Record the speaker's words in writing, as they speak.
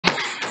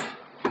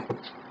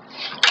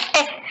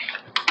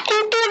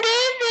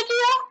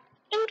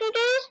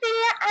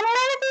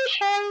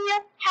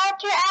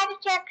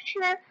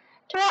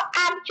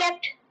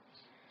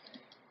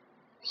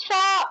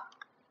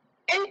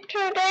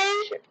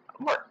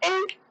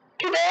And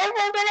today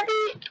we're going to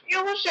be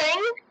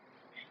using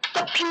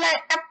a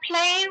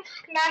plain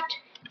flat.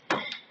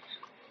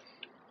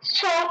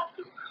 So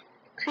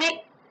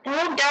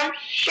hold down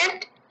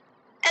Shift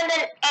and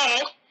then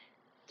A.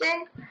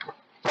 Then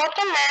for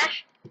the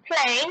mesh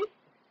plane,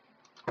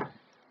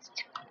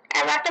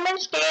 I recommend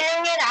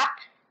scaling it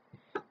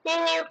up.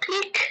 Then you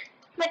click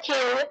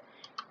Material,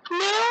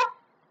 New,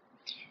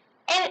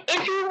 and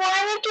if you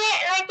want to get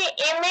like the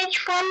image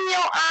from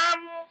your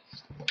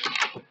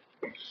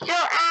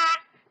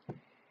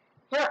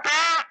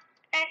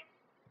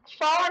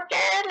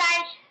folder,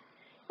 like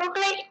you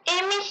click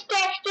Image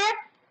Texture,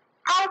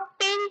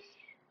 Open,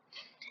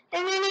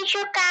 and then it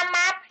should come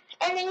up,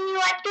 and then you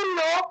have to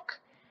look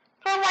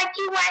for what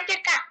you want to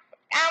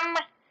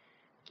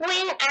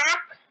bring up.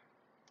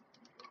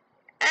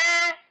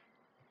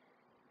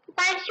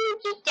 Once you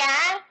get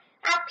done,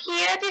 up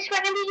here, there's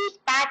going to be this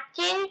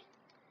button.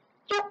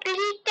 You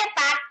click the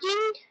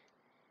button,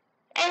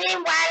 and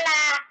then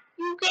voila,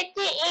 you get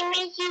the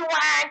image you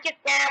want to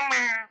come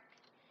up.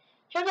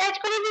 So that's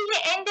going to be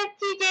the end of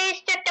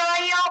today's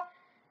tutorial.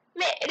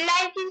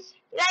 Like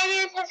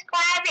and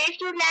subscribe if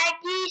you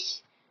like this.